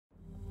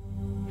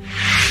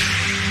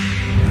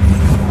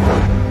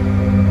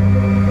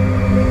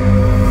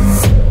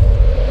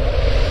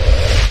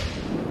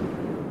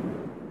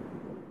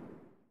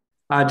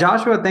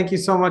Joshua, thank you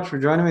so much for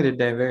joining me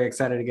today. Very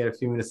excited to get a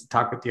few minutes to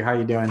talk with you. How are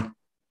you doing?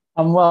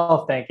 I'm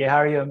well, thank you. How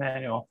are you,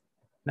 Emmanuel?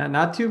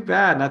 Not too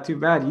bad, not too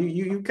bad.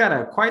 You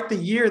got quite the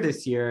year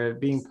this year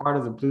being part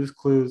of the Blues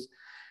Clues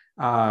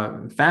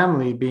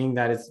family, being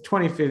that it's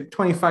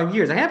 25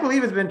 years. I can't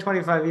believe it's been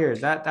 25 years.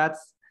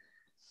 That's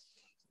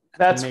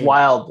That's amazing.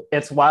 wild.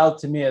 It's wild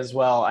to me as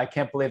well. I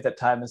can't believe that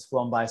time has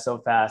flown by so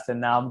fast. And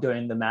now I'm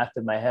doing the math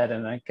in my head.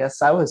 And I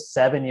guess I was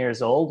 7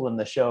 years old when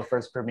the show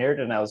first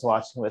premiered, and I was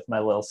watching with my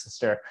little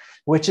sister,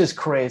 which is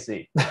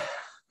crazy.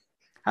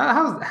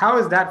 How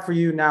is that for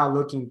you now,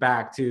 looking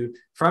back to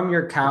from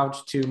your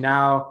couch to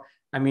now?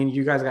 I mean,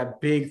 you guys got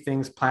big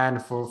things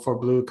planned for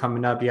Blue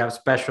coming up. You have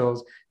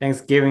specials,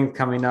 Thanksgiving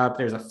coming up.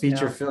 There's a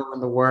feature Yeah. film in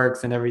the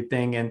works and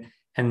everything,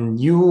 and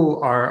you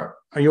are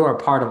a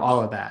part of all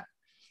of that.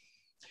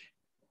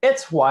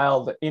 It's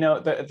wild.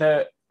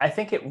 The I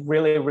think it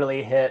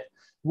really hit.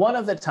 One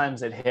of the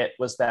times it hit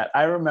was that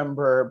I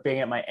remember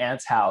being at my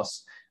aunt's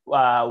house,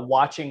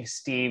 watching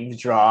Steve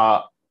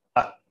draw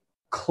a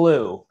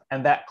clue,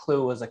 and that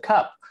clue was a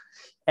cup.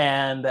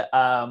 And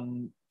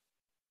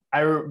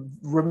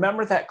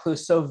remember that clue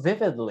so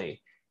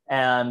vividly.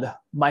 And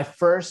my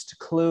first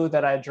clue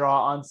that I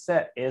draw on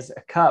set is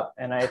a cup.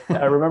 And I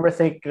remember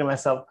thinking to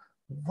myself,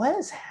 what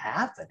is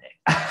happening?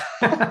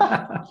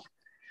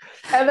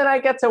 And then I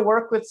get to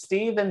work with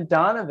Steve and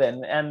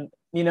Donovan, and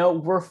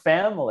we're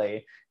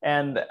family,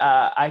 and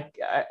I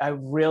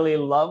really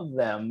love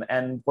them,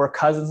 and we're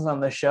cousins on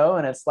the show,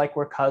 and it's like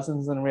we're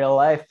cousins in real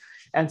life,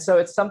 and so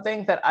it's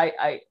something that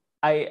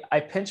I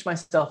pinch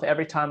myself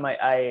every time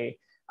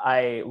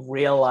I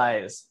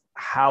realize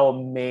how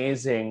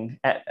amazing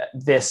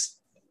this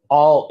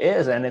all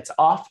is, and it's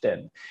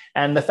often.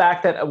 And the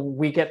fact that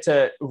we get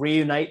to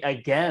reunite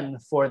again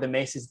for the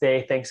Macy's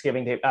Day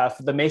Thanksgiving Day,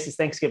 for the Macy's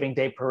Thanksgiving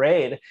Day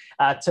Parade,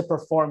 to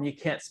perform "You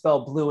Can't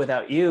Spell Blue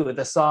Without You,"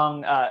 the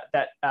song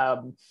that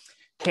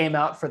came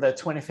out for the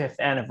 25th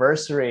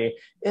anniversary,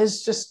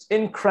 is just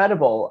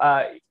incredible.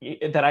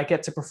 That I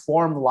get to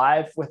perform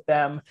live with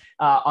them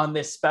on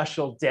this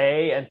special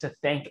day, and to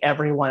thank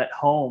everyone at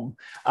home,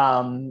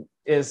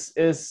 is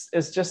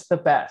just the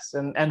best.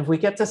 And we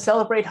get to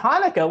celebrate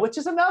Hanukkah, which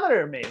is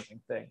another amazing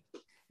thing.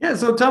 Yeah,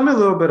 so tell me a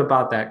little bit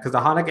about that because the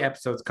Hanukkah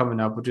episode's coming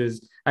up, which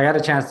is I got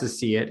a chance to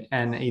see it,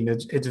 and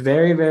it's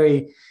very,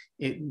 very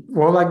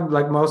well,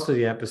 like most of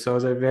the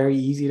episodes are very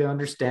easy to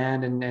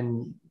understand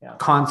and Yeah.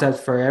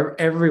 concepts for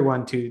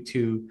everyone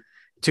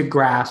to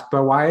grasp.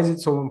 But why is it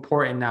so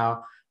important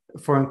now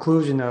for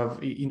inclusion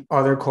of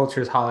other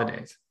cultures'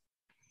 holidays?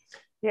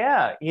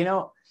 Yeah,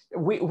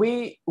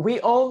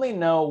 we only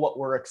know what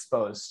we're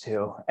exposed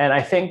to, and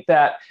I think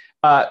that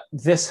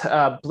this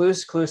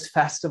Blues Clues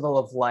Festival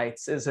of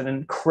Lights is an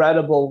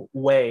incredible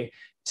way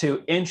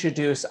to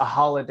introduce a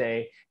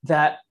holiday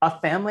that a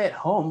family at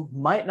home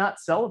might not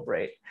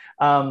celebrate.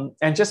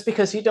 And just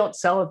because you don't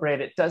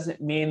celebrate it doesn't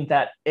mean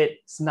that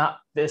it's not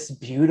this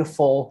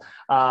beautiful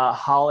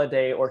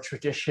holiday or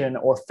tradition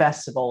or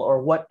festival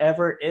or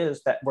whatever it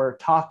is that we're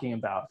talking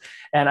about.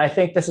 And I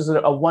think this is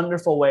a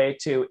wonderful way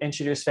to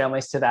introduce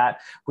families to that.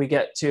 We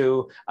get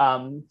to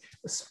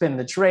spin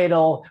the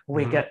dreidel.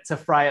 We get to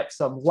fry up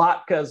some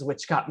latkes,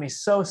 which got me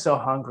so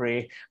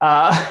hungry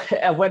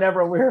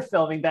whenever we were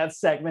filming that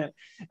segment.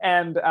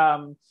 And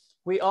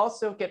we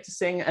also get to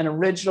sing an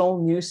original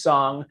new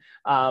song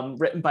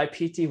written by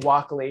P.T.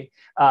 Walkley,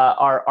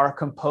 our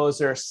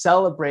composer,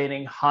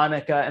 celebrating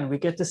Hanukkah. And we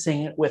get to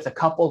sing it with a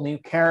couple new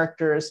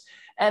characters.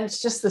 And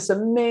it's just this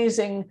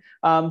amazing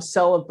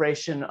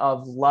celebration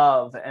of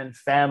love and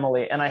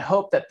family. And I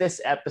hope that this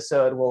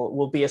episode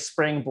will be a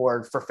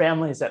springboard for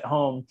families at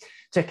home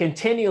to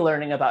continue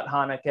learning about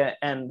Hanukkah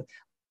and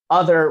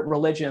other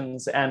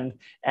religions and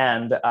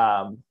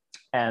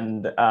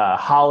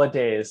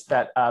holidays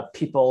that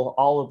people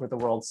all over the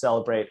world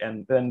celebrate,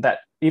 and that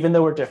even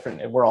though we're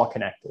different, we're all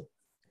connected.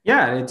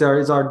 Yeah, it's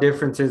our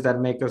differences that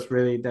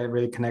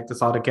really connect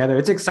us all together.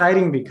 It's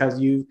exciting because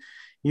you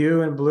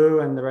and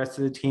Blue and the rest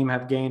of the team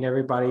have gained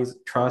everybody's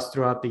trust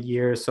throughout the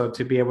years. So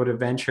to be able to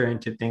venture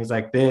into things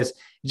like this,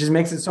 it just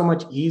makes it so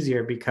much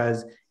easier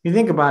because you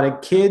think about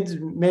it, kids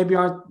maybe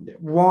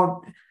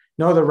won't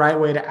know the right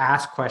way to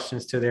ask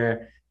questions to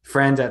their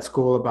friends at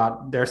school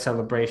about their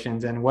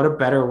celebrations. And what a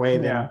better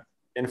way Yeah.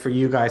 than for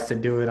you guys to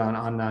do it on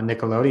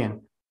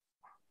Nickelodeon.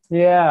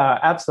 Yeah,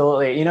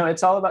 absolutely.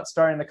 It's all about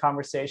starting the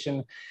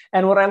conversation.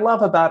 And what I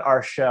love about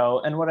our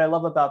show and what I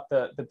love about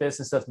the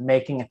business of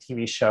making a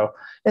TV show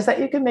is that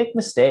you can make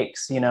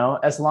mistakes,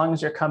 as long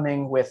as you're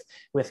coming with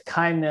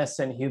kindness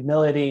and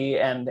humility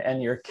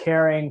and you're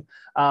caring.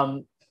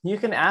 You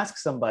can ask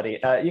somebody,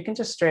 you can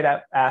just straight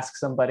up ask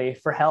somebody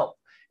for help.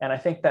 And I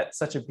think that's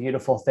such a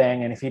beautiful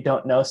thing. And if you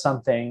don't know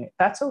something,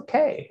 that's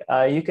okay.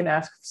 You can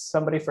ask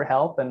somebody for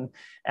help,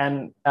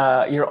 and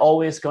you're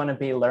always going to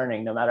be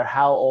learning, no matter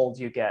how old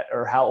you get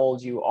or how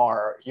old you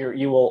are.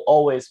 You will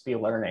always be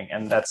learning,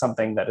 and that's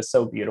something that is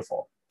so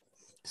beautiful.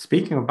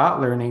 Speaking about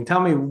learning,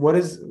 tell me what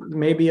is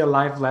maybe a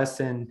life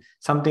lesson,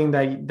 something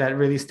that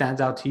really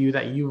stands out to you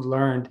that you've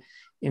learned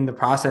in the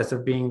process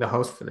of being the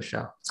host for the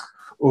show.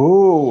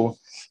 Ooh,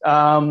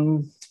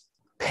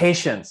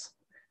 Patience,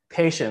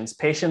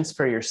 patience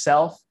for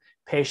yourself,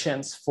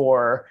 patience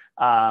for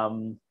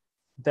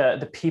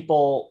the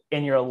people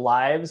in your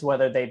lives,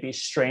 whether they be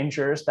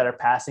strangers that are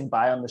passing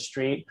by on the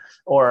street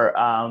or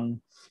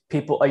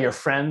people, or your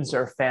friends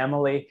or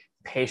family.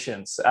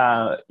 Patience.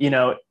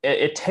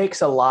 It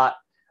takes a lot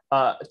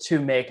to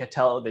make a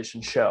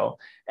television show.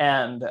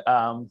 And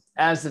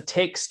as the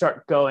takes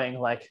start going,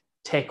 like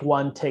take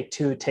 1, take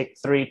 2, take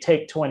 3,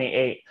 take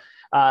 28,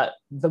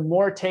 the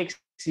more takes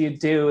you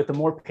do, the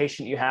more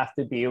patient you have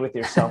to be with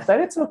yourself, that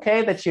it's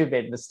okay that you've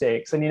made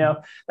mistakes. And,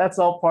 that's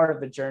all part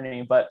of the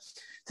journey. But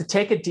to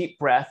take a deep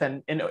breath,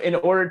 and in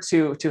order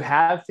to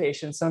have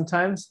patience,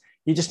 sometimes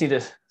you just need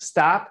to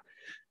stop,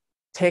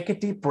 take a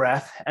deep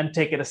breath, and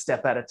take it a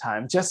step at a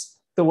time. Just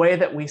the way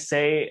that we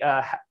say,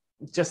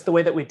 just the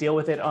way that we deal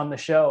with it on the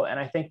show. And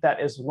I think that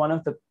is one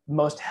of the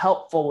most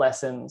helpful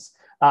lessons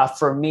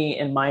for me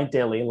in my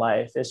daily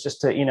life, is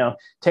just to,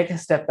 take a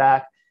step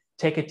back,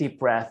 take a deep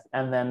breath,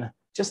 and then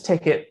just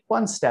take it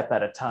one step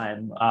at a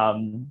time.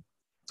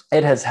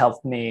 It has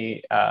helped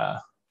me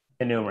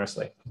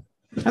innumerously.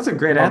 That's a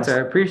great answer.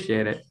 I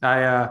appreciate it.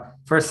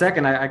 For a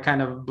second, I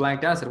kind of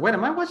blanked out. I said, wait,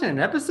 am I watching an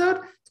episode?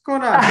 What's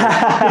going on?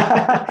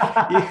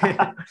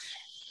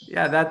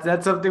 Yeah,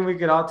 that's something we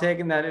could all take,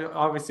 and that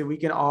obviously we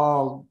can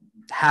all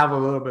have a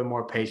little bit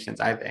more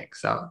patience, I think.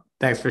 So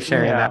thanks for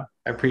sharing that.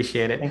 I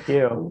appreciate it. Thank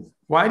you.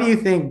 Why do you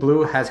think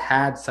Blue has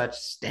had such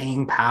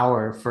staying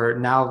power for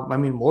now,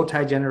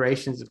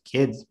 multi-generations of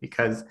kids?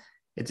 Because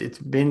it's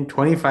been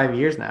 25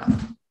 years now.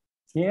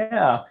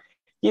 Yeah.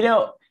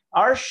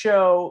 Our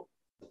show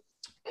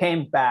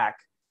came back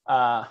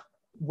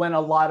when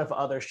a lot of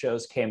other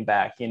shows came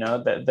back.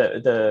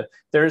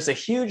 There's a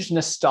huge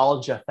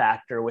nostalgia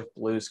factor with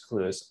Blue's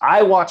Clues.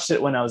 I watched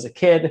it when I was a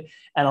kid,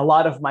 and a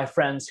lot of my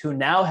friends who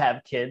now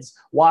have kids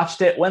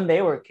watched it when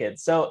they were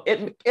kids. So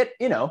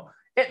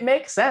it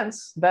makes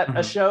sense that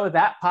a show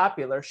that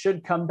popular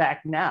should come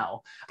back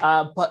now.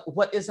 But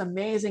what is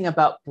amazing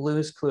about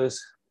Blue's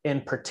Clues in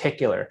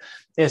particular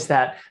is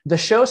that the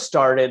show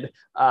started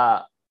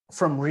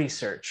from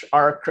research.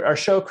 Our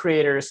show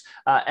creators,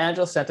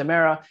 Angela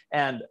Santamera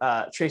and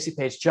Tracy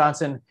Page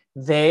Johnson,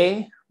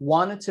 they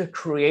wanted to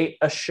create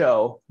a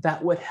show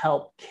that would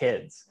help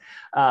kids.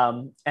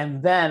 And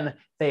then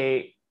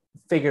they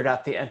figured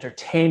out the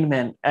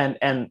entertainment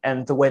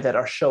and the way that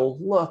our show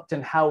looked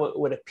and how it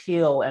would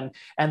appeal and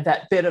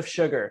that bit of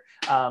sugar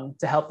to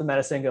help the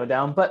medicine go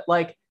down. But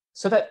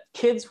so that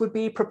kids would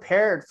be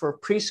prepared for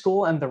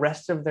preschool and the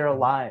rest of their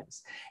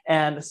lives.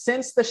 And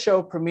since the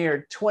show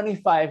premiered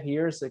 25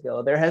 years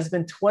ago, there has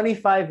been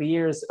 25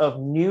 years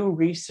of new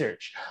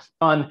research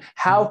on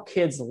how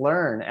kids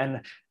learn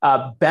and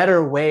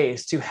better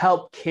ways to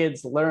help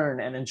kids learn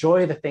and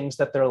enjoy the things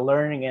that they're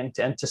learning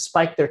and to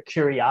spike their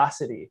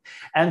curiosity.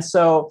 And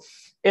so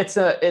it's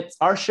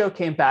our show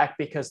came back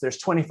because there's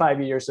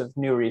 25 years of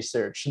new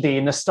research.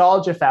 The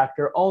nostalgia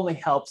factor only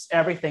helps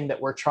everything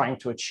that we're trying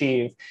to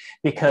achieve,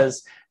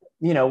 because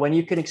when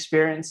you can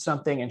experience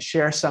something and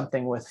share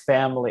something with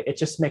family, it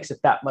just makes it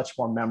that much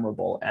more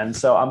memorable. And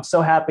so I'm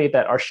so happy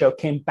that our show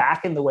came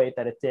back in the way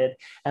that it did,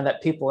 and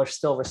that people are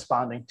still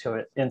responding to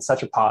it in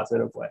such a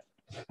positive way.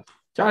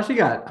 Josh, you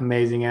got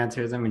amazing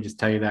answers. Let me just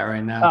tell you that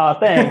right now. Oh,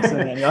 thanks,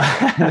 Emmanuel.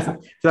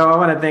 So I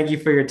want to thank you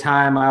for your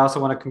time. I also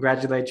want to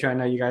congratulate you. I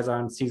know you guys are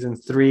on season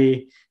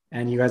 3,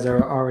 and you guys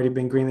are already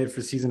been greenlit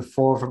for season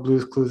 4 for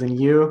Blue's Clues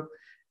and You.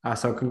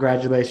 So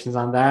congratulations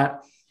on that.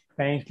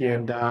 Thank you.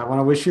 And I want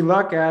to wish you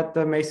luck at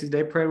the Macy's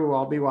Day Parade. We'll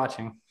all be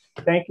watching.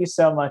 Thank you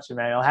so much,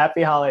 Emmanuel.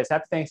 Happy holidays.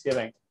 Happy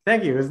Thanksgiving.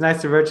 Thank you. It was nice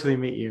to virtually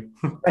meet you.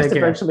 Nice to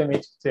virtually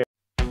meet you too.